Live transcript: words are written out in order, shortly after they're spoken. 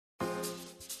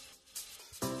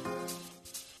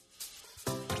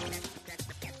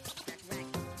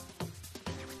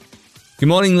Good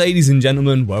morning, ladies and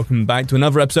gentlemen. Welcome back to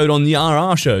another episode on the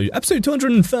RR Show, episode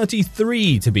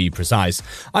 233 to be precise.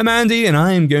 I'm Andy, and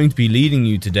I am going to be leading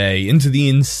you today into the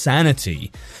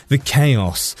insanity, the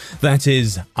chaos that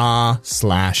is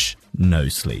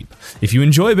r/NoSleep. If you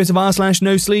enjoy a bit of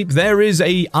r/NoSleep, there is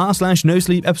a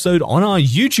r/NoSleep episode on our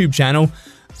YouTube channel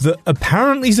that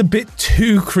apparently is a bit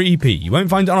too creepy. You won't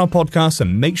find it on our podcast, so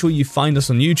make sure you find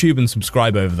us on YouTube and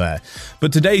subscribe over there.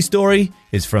 But today's story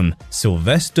is from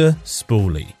Sylvester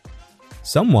Spooley.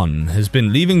 Someone has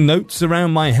been leaving notes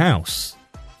around my house,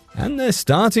 and they're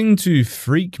starting to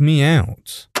freak me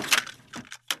out.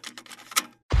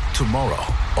 Tomorrow,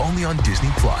 only on Disney+.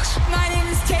 My name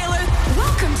is Taylor.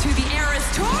 Welcome to the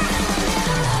Eras Tour.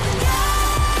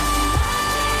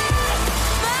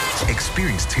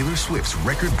 Experience Taylor Swift's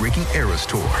record-breaking Eras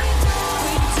Tour.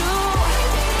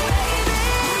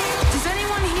 Does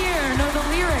anyone here know the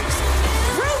lyrics?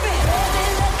 Prove it!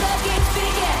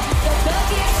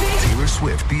 Taylor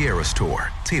Swift The Eras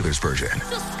Tour, Taylor's version,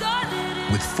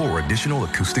 with 4 additional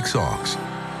acoustic songs.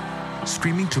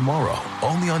 Streaming tomorrow,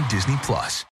 only on Disney+.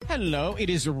 Hello, it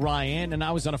is Ryan, and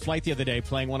I was on a flight the other day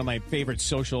playing one of my favorite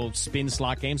social spin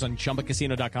slot games on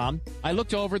ChumbaCasino.com. I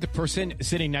looked over at the person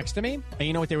sitting next to me, and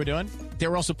you know what they were doing? They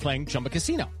were also playing Chumba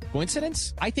Casino.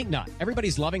 Coincidence? I think not.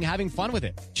 Everybody's loving having fun with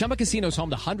it. Chumba Casino is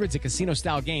home to hundreds of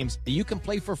casino-style games that you can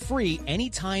play for free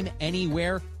anytime,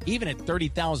 anywhere, even at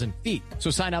 30,000 feet.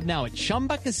 So sign up now at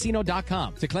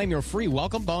ChumbaCasino.com to claim your free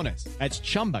welcome bonus. That's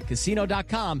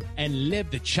ChumbaCasino.com and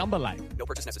live the Chumba life. No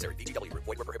purchase necessary. VGW. Void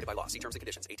where prohibited by law. See terms and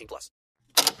conditions. 18+.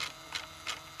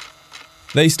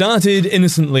 They started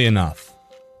innocently enough.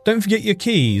 "Don't forget your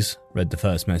keys," read the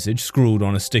first message, scrawled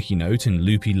on a sticky note in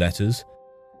loopy letters.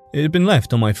 It had been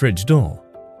left on my fridge door.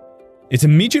 It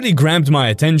immediately grabbed my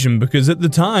attention because at the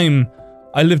time,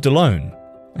 I lived alone.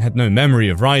 I had no memory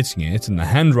of writing it, and the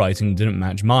handwriting didn't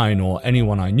match mine or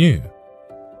anyone I knew.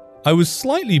 I was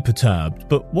slightly perturbed,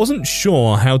 but wasn't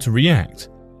sure how to react.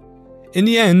 In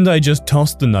the end, I just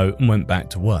tossed the note and went back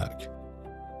to work.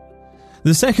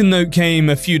 The second note came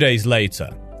a few days later,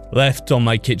 left on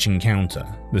my kitchen counter.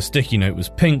 The sticky note was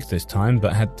pink this time,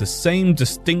 but had the same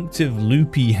distinctive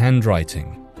loopy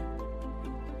handwriting.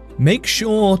 "Make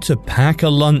sure to pack a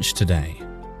lunch today."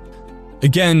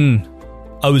 Again,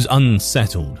 I was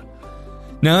unsettled.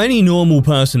 Now, any normal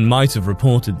person might have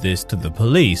reported this to the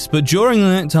police, but during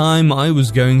that time, I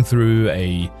was going through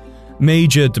a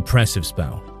major depressive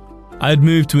spell. I had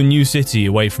moved to a new city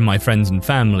away from my friends and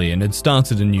family and had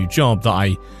started a new job that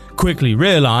I quickly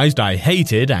realized I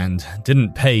hated and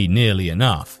didn't pay nearly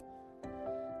enough.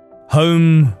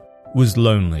 Home was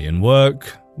lonely and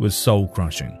work was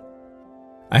soul-crushing.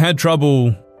 I had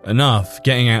trouble enough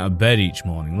getting out of bed each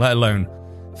morning, let alone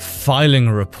filing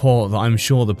a report that I'm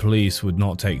sure the police would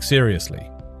not take seriously.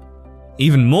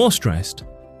 Even more stressed,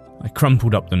 I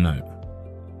crumpled up the note.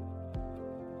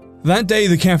 That day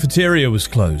the cafeteria was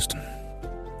closed.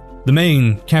 The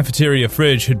main cafeteria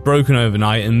fridge had broken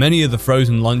overnight and many of the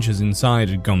frozen lunches inside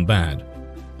had gone bad.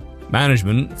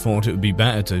 Management thought it would be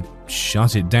better to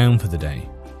shut it down for the day.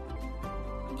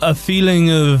 A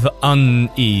feeling of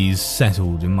unease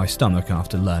settled in my stomach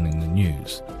after learning the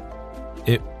news.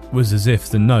 It was as if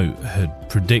the note had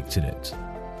predicted it.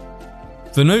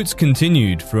 The notes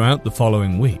continued throughout the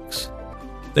following weeks.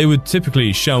 They would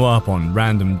typically show up on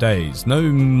random days, no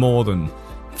more than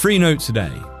 3 notes a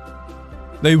day.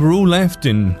 They were all left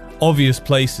in obvious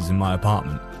places in my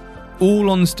apartment,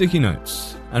 all on sticky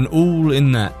notes, and all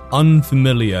in that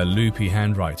unfamiliar loopy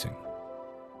handwriting.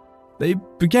 They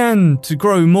began to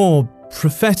grow more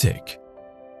prophetic.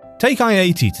 "Take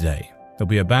I-80 today. There'll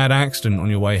be a bad accident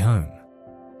on your way home.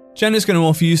 Jenna's going to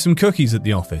offer you some cookies at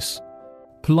the office.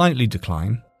 Politely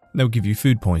decline. They'll give you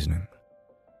food poisoning.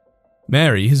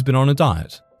 Mary has been on a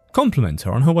diet. Compliment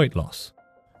her on her weight loss.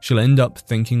 She'll end up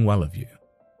thinking well of you."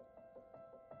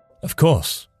 Of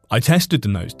course, I tested the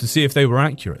notes to see if they were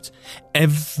accurate.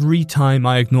 Every time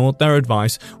I ignored their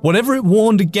advice, whatever it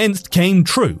warned against came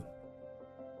true.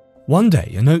 One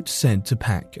day, a note said to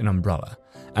pack an umbrella,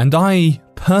 and I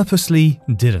purposely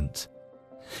didn't.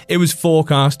 It was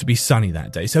forecast to be sunny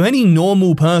that day, so any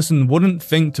normal person wouldn't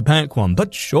think to pack one,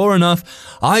 but sure enough,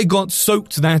 I got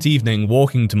soaked that evening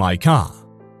walking to my car.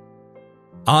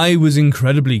 I was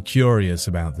incredibly curious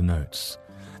about the notes.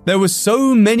 There were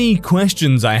so many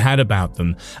questions I had about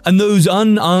them, and those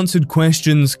unanswered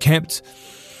questions kept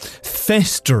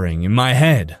festering in my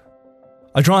head.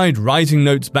 I tried writing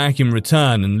notes back in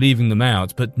return and leaving them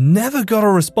out, but never got a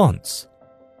response.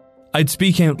 I'd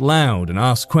speak out loud and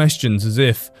ask questions as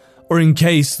if, or in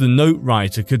case the note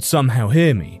writer could somehow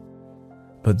hear me.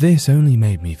 But this only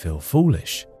made me feel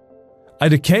foolish.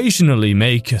 I'd occasionally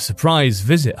make a surprise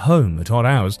visit home at odd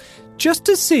hours just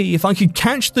to see if I could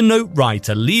catch the note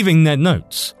writer leaving their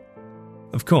notes.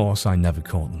 Of course, I never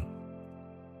caught them.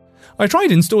 I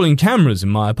tried installing cameras in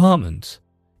my apartment,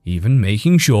 even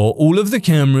making sure all of the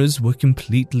cameras were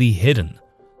completely hidden.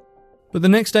 But the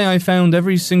next day I found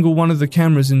every single one of the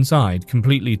cameras inside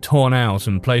completely torn out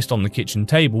and placed on the kitchen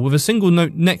table with a single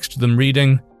note next to them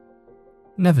reading,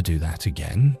 "Never do that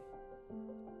again."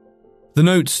 The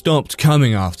notes stopped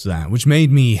coming after that, which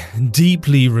made me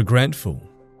deeply regretful.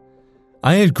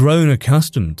 I had grown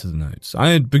accustomed to the notes. I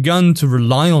had begun to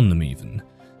rely on them even.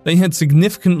 They had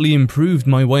significantly improved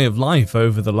my way of life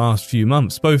over the last few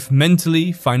months, both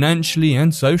mentally, financially,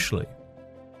 and socially.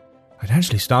 I'd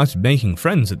actually started making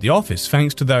friends at the office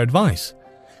thanks to their advice.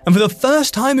 And for the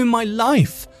first time in my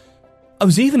life, I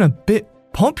was even a bit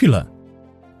popular.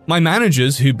 My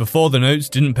managers, who before the notes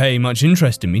didn't pay much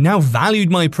interest in me, now valued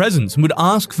my presence and would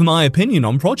ask for my opinion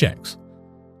on projects.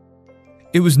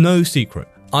 It was no secret,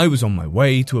 I was on my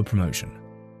way to a promotion.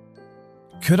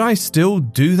 Could I still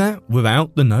do that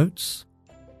without the notes?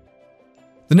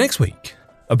 The next week,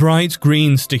 a bright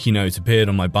green sticky note appeared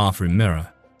on my bathroom mirror.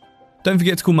 "Don't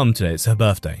forget to call Mum today, it's her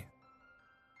birthday."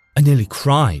 I nearly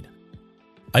cried.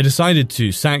 I decided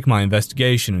to sack my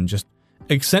investigation and just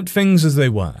accept things as they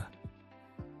were.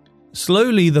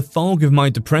 Slowly, the fog of my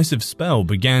depressive spell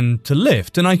began to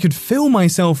lift, and I could feel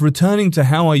myself returning to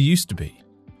how I used to be.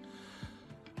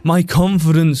 My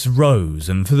confidence rose,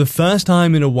 and for the first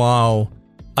time in a while,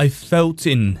 I felt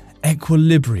in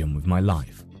equilibrium with my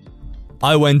life.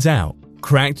 I went out,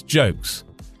 cracked jokes,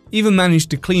 even managed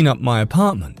to clean up my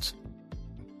apartment.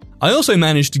 I also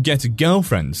managed to get a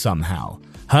girlfriend somehow.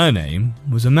 Her name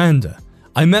was Amanda.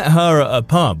 I met her at a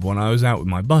pub when I was out with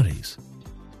my buddies.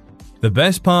 The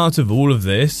best part of all of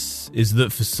this is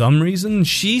that for some reason,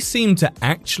 she seemed to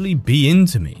actually be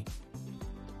into me.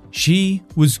 She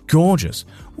was gorgeous,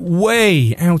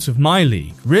 way out of my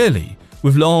league, really,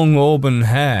 with long auburn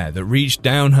hair that reached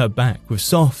down her back with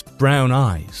soft brown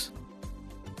eyes.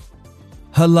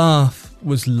 Her laugh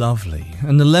was lovely,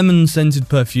 and the lemon-scented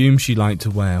perfume she liked to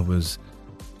wear was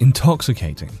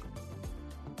intoxicating.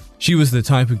 She was the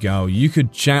type of girl you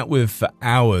could chat with for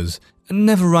hours and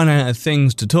never run out of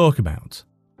things to talk about.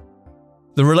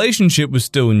 The relationship was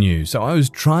still new, so I was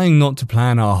trying not to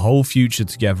plan our whole future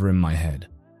together in my head.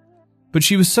 But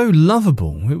she was so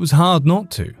lovable, it was hard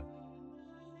not to.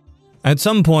 At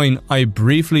some point, I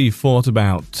briefly thought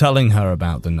about telling her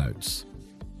about the notes.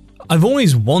 I've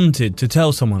always wanted to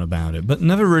tell someone about it, but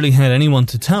never really had anyone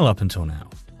to tell up until now.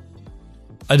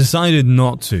 I decided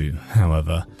not to,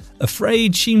 however,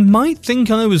 afraid she might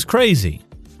think I was crazy.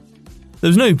 There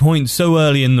was no point so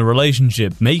early in the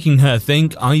relationship making her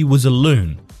think I was a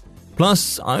loon.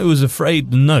 Plus, I was afraid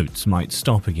the notes might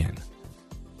stop again.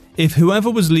 If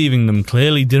whoever was leaving them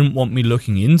clearly didn't want me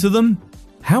looking into them,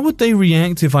 how would they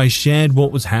react if I shared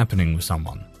what was happening with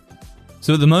someone?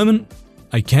 So at the moment,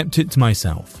 I kept it to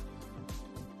myself.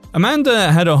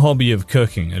 Amanda had a hobby of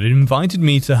cooking and had invited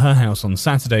me to her house on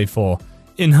Saturday for,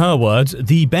 in her words,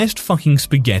 the best fucking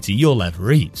spaghetti you'll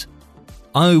ever eat.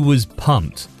 I was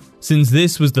pumped, since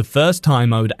this was the first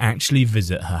time I would actually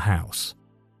visit her house.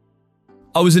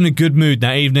 I was in a good mood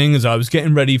that evening as I was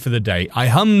getting ready for the date. I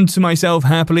hummed to myself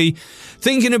happily,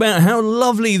 thinking about how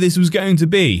lovely this was going to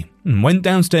be, and went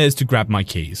downstairs to grab my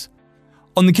keys.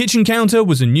 On the kitchen counter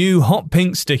was a new hot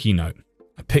pink sticky note.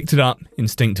 I picked it up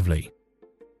instinctively.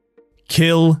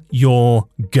 "Kill your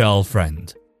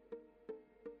girlfriend."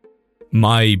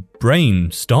 My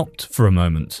brain stopped for a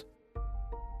moment.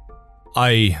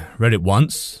 I read it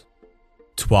once,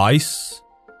 twice,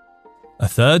 a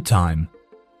third time.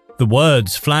 The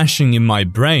words flashing in my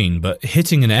brain, but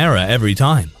hitting an error every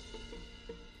time.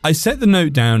 I set the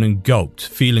note down and gulped,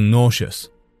 feeling nauseous.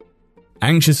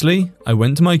 Anxiously, I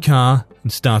went to my car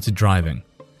and started driving.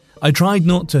 I tried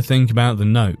not to think about the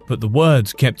note, but the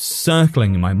words kept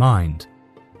circling in my mind.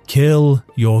 Kill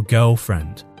your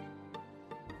girlfriend.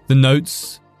 The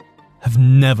notes have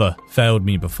never failed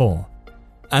me before,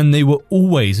 and they were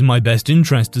always in my best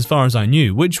interest as far as I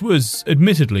knew, which was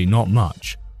admittedly not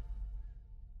much.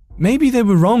 Maybe they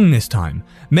were wrong this time.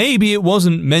 Maybe it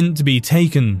wasn't meant to be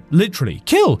taken literally.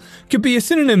 Kill could be a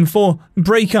synonym for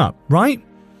break up, right?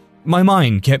 My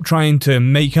mind kept trying to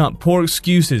make up poor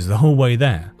excuses the whole way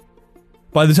there.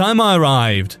 By the time I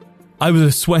arrived, I was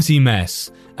a sweaty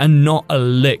mess and not a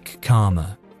lick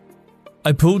calmer.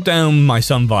 I pulled down my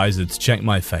sun visor to check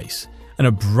my face, and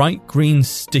a bright green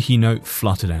sticky note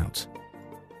fluttered out.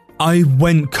 I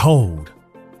went cold.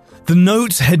 The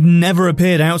notes had never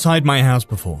appeared outside my house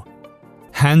before.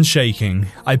 Hands shaking,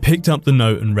 I picked up the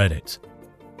note and read it.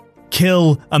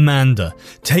 Kill Amanda.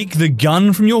 Take the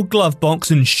gun from your glove box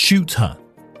and shoot her.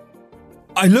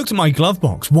 I looked at my glove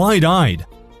box, wide-eyed.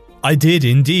 I did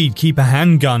indeed keep a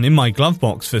handgun in my glove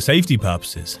box for safety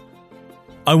purposes.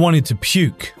 I wanted to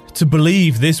puke, to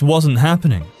believe this wasn't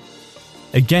happening.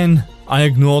 Again, I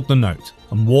ignored the note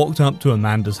and walked up to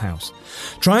Amanda's house,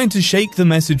 trying to shake the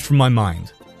message from my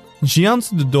mind. She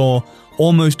answered the door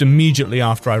almost immediately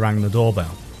after I rang the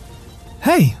doorbell.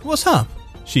 "Hey, what's up?"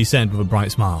 she said with a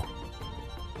bright smile.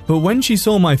 But when she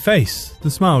saw my face,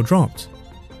 the smile dropped.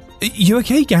 "You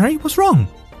okay, Gary? What's wrong?"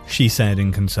 she said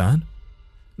in concern.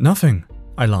 "Nothing,"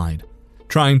 I lied,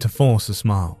 trying to force a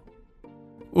smile.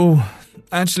 "Oh,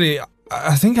 actually,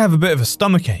 I think I have a bit of a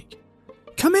stomachache."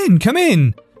 Come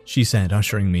in, she said,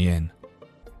 ushering me in.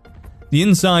 The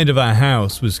inside of our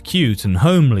house was cute and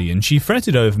homely, and she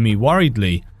fretted over me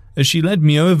worriedly as she led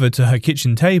me over to her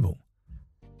kitchen table.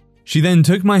 She then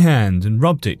took my hand and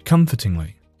rubbed it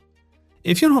comfortingly.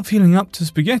 "If you're not feeling up to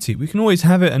spaghetti, we can always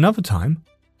have it another time.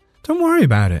 Don't worry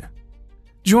about it.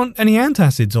 Do you want any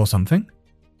antacids or something?"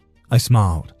 I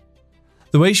smiled.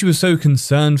 The way she was so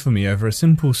concerned for me over a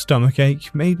simple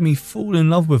stomachache made me fall in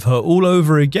love with her all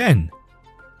over again.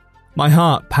 My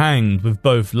heart panged with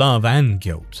both love and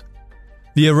guilt.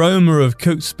 The aroma of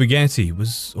cooked spaghetti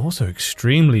was also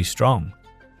extremely strong.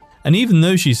 And even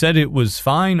though she said it was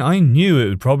fine, I knew it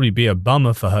would probably be a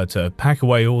bummer for her to pack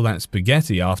away all that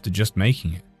spaghetti after just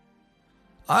making it.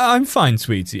 "I'm fine,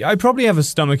 sweetie. I probably have a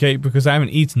stomachache because I haven't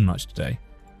eaten much today."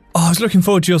 "Oh, I was looking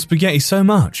forward to your spaghetti so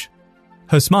much."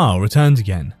 Her smile returned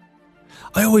again.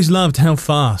 I always loved how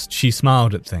fast she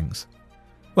smiled at things.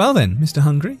 "Well then, Mr.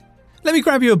 Hungry, let me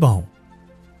grab you a bowl."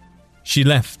 She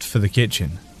left for the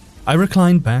kitchen. I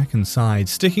reclined back and sighed,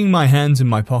 sticking my hands in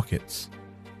my pockets.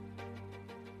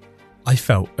 I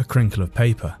felt a crinkle of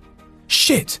paper.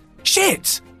 Shit!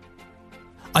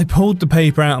 I pulled the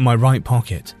paper out of my right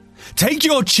pocket. "Take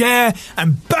your chair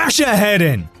and bash her head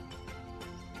in!"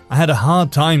 I had a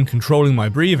hard time controlling my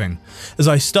breathing as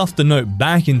I stuffed the note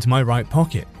back into my right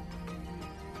pocket.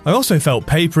 I also felt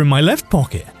paper in my left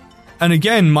pocket. And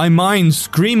again, my mind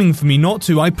screaming for me not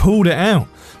to, I pulled it out,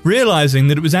 realizing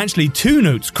that it was actually 2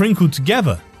 notes crinkled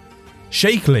together.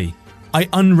 Shakily, I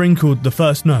unwrinkled the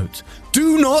first note.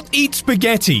 "Do not eat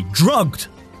spaghetti, drugged."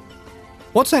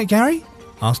 "What's that, Gary?"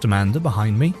 asked Amanda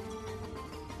behind me.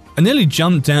 I nearly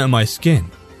jumped out of my skin.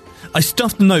 I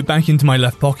stuffed the note back into my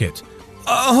left pocket.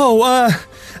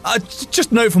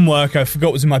 Just a note from work I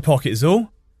forgot was in my pocket is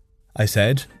all," I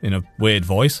said in a weird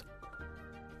voice.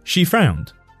 She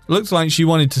frowned. Looked like she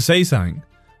wanted to say something,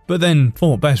 but then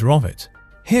thought better of it.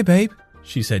 "Here, babe,"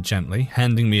 she said gently,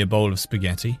 handing me a bowl of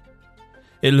spaghetti.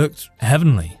 It looked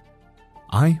heavenly.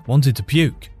 I wanted to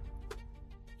puke.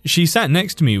 She sat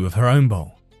next to me with her own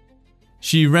bowl.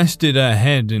 She rested her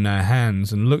head in her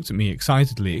hands and looked at me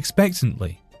excitedly,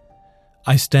 expectantly.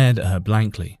 I stared at her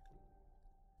blankly.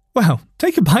 "Well,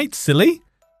 take a bite, silly,"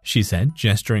 she said,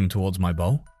 gesturing towards my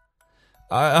bowl.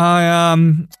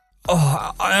 I'm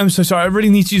so sorry, I really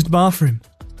need to use the bathroom."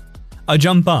 I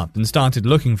jumped up and started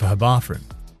looking for her bathroom.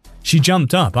 She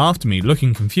jumped up after me,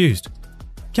 looking confused.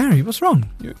 "Gary, what's wrong?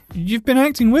 You've been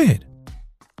acting weird."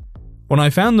 When I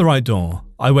found the right door,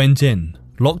 I went in,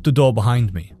 locked the door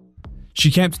behind me. She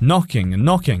kept knocking and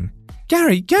knocking.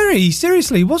 Gary,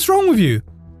 seriously, what's wrong with you?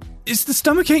 Is the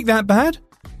stomachache that bad?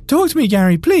 Talk to me,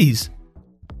 Gary, please."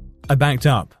 I backed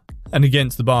up and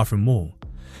against the bathroom wall,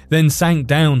 then sank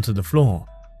down to the floor.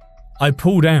 I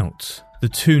pulled out the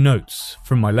 2 notes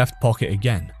from my left pocket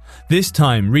again, this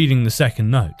time reading the second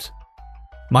note.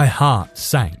 My heart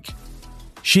sank.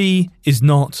 She is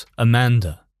not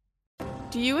Amanda.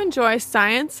 Do you enjoy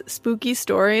science, spooky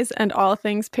stories, and all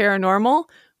things paranormal?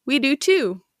 We do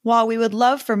too. While we would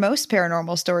love for most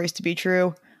paranormal stories to be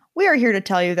true, we are here to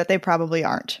tell you that they probably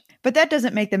aren't. But that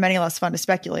doesn't make them any less fun to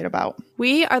speculate about.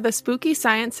 We are the Spooky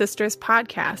Science Sisters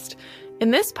podcast. In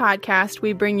this podcast,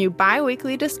 we bring you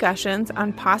bi-weekly discussions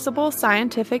on possible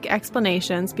scientific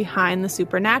explanations behind the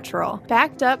supernatural.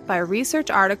 Backed up by research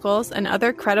articles and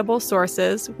other credible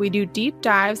sources, we do deep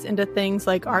dives into things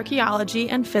like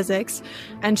archaeology and physics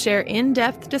and share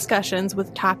in-depth discussions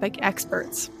with topic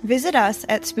experts. Visit us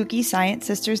at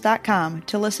SpookyScienceSisters.com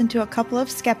to listen to a couple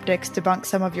of skeptics debunk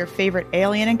some of your favorite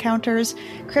alien encounters,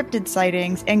 cryptid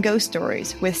sightings, and ghost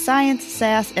stories with science,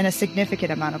 sass, and a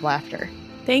significant amount of laughter.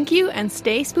 Thank you, and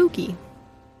stay spooky.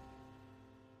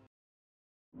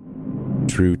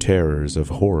 True terrors of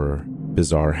horror,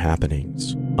 bizarre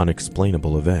happenings,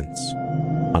 unexplainable events.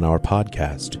 On our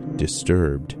podcast,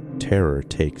 Disturbed, terror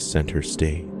takes center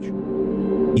stage.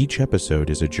 Each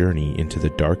episode is a journey into the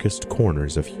darkest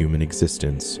corners of human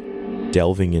existence,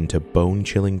 delving into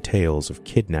bone-chilling tales of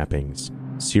kidnappings,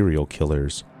 serial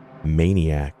killers,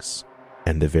 maniacs,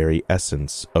 and the very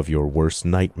essence of your worst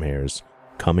nightmares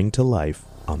coming to life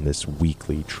on this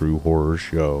weekly true horror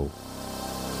show.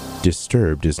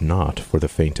 Disturbed is not for the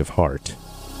faint of heart.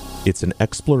 It's an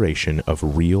exploration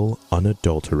of real,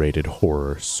 unadulterated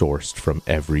horror sourced from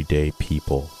everyday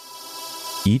people.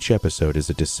 Each episode is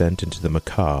a descent into the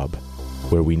macabre,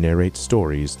 where we narrate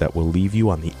stories that will leave you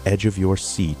on the edge of your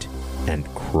seat and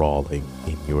crawling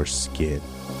in your skin.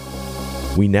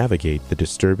 We navigate the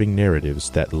disturbing narratives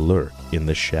that lurk in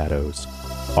the shadows,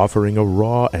 offering a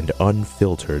raw and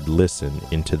unfiltered listen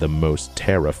into the most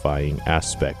terrifying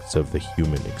aspects of the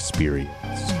human experience.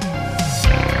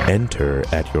 Enter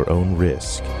at your own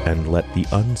risk and let the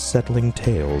unsettling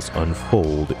tales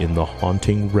unfold in the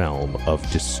haunting realm of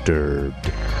Disturbed.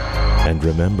 And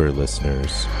remember,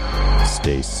 listeners,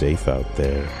 stay safe out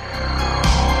there.